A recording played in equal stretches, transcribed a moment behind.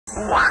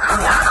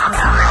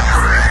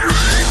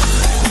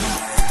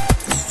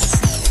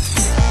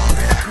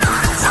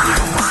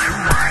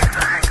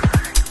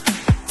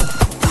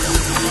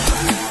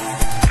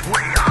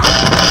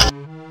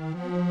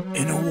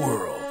In a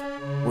world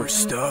where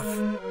stuff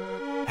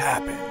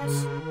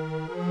happens.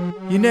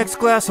 Your next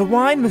glass of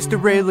wine,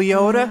 Mr. Ray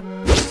Liotta?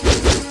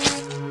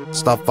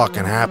 Stuff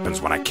fucking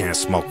happens when I can't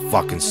smoke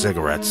fucking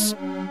cigarettes.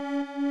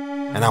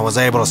 And I was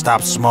able to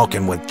stop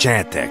smoking with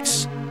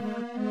Chantix.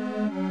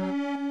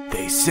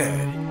 They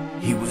said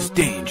he was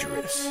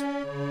dangerous.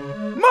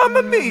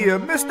 Mamma mia,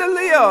 Mr.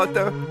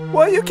 Liotta!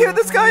 Why you kill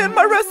this guy in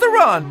my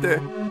restaurant?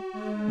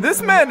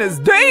 This man is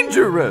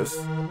dangerous!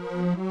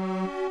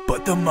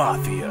 But the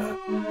Mafia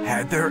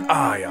had their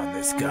eye on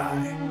this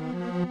guy.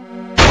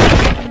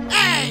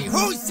 Hey,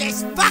 who's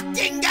this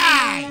fucking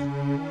guy?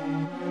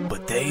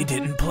 But they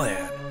didn't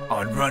plan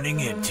on running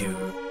into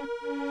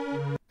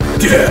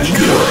Dead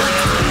Good.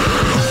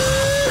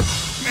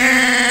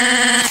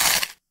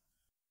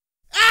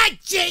 Ah,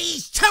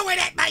 jeez, chewing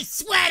at my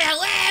sweater.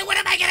 What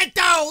am I gonna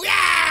do?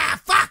 Yeah,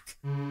 fuck.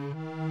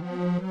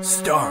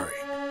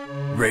 Starring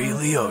Ray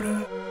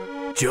Liotta,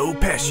 Joe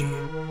Pesci,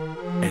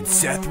 and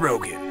Seth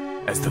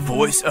Rogen as the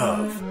voice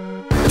of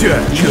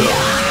Dead Good.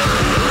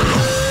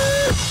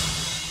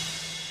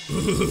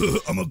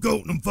 I'm a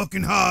goat and I'm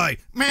fucking high.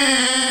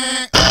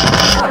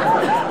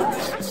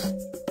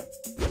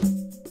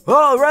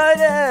 All right,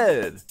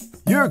 Ed!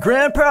 Your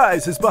grand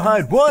prize is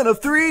behind one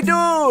of 3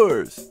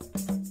 doors!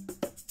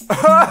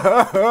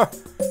 I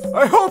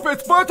hope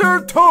it's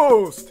buttered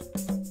toast!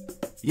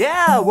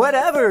 Yeah,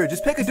 whatever.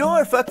 Just pick a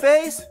door,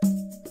 fuckface.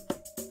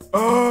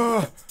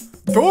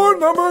 Door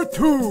number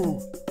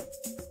 2.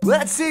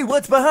 Let's see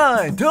what's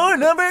behind door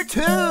number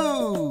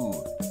 2.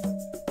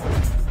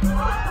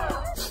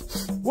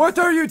 What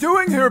are you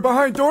doing here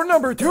behind door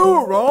number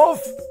 2,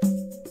 Rolf?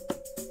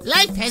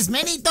 Life has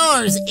many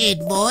doors, Ed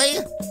boy.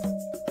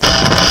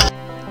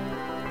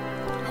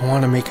 I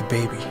want to make a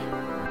baby.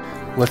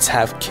 Let's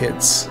have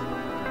kids.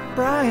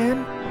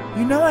 Brian,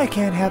 you know I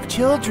can't have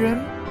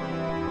children.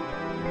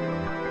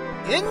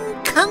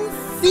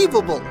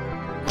 Inconceivable.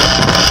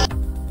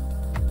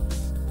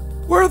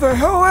 Where the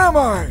hell am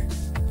I?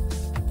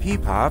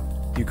 P-Pop,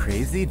 you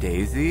crazy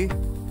daisy?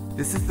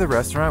 This is the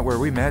restaurant where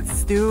we met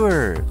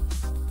Stewart.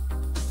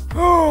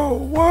 Oh,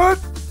 what?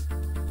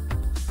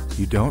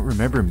 You don't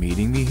remember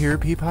meeting me here,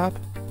 P-Pop?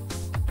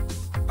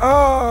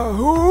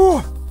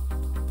 Who?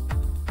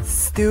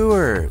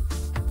 Stewart.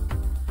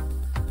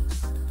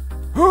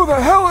 Who the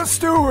hell is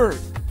Stewart?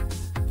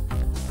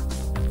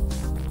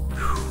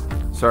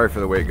 Sorry for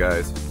the wait,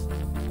 guys.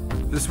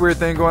 This weird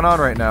thing going on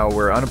right now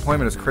where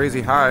unemployment is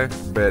crazy high,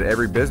 but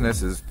every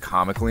business is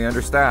comically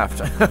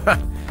understaffed.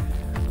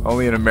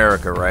 Only in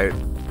America, right?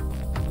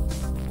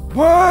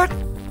 What?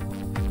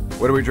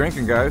 What are we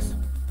drinking, guys?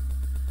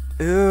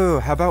 Ooh,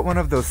 how about one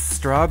of those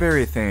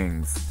strawberry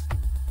things?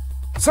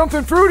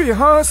 Something fruity,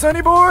 huh,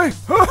 Sonny boy?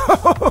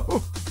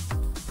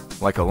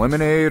 Like a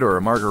lemonade or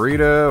a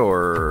margarita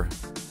or...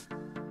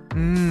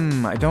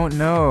 I don't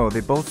know. They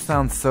both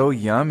sound so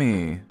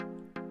yummy.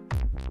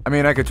 I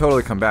mean, I could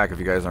totally come back if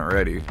you guys aren't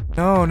ready.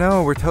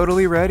 No, we're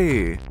totally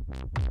ready.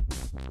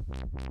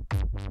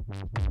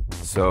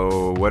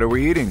 So, what are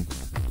we eating?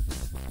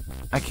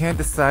 I can't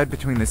decide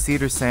between the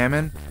cedar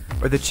salmon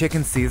or the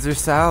chicken Caesar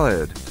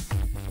salad.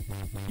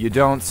 You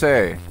don't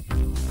say.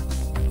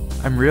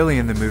 I'm really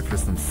in the mood for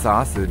some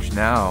sausage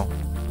now.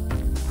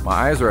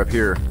 My eyes are up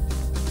here.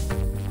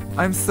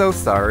 I'm so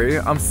sorry.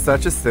 I'm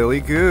such a silly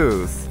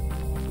goose.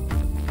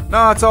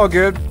 No, it's all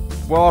good.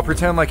 Well, I'll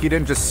pretend like you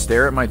didn't just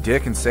stare at my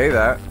dick and say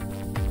that.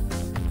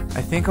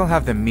 I think I'll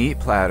have the meat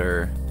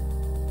platter.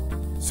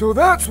 So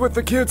that's what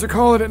the kids are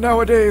calling it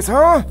nowadays,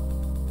 huh?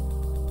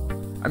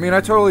 I mean, I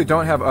totally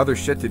don't have other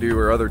shit to do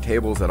or other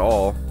tables at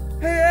all.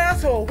 Hey,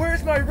 asshole,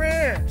 where's my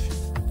ranch?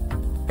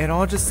 It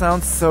all just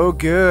sounds so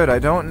good, I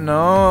don't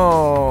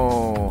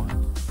know.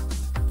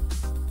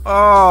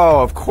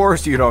 Oh, of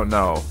course you don't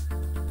know.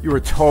 You were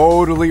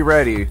totally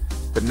ready,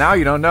 but now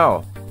you don't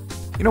know.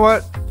 You know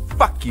what?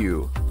 Fuck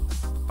you.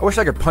 I wish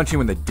I could punch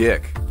you in the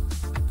dick.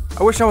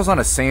 I wish I was on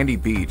a sandy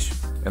beach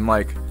and,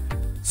 like,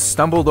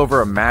 stumbled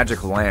over a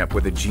magic lamp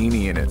with a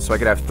genie in it so I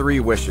could have 3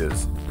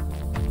 wishes.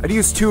 I'd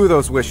use 2 of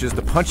those wishes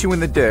to punch you in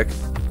the dick,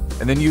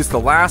 and then use the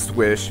last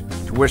wish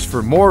to wish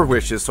for more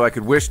wishes so I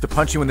could wish to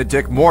punch you in the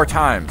dick more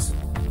times.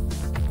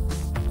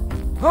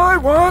 I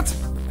want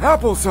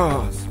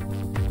applesauce.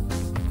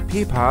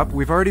 P-Pop,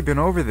 we've already been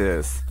over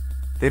this.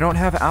 They don't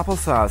have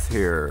applesauce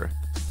here.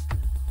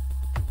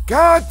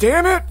 God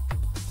damn it!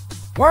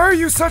 Why are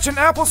you such an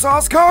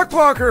applesauce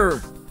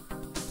cockblocker?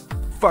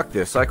 Fuck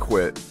this, I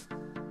quit.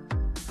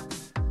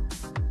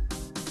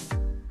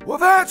 Well,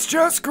 that's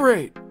just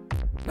great.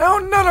 Now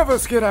none of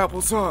us get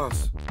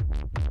applesauce.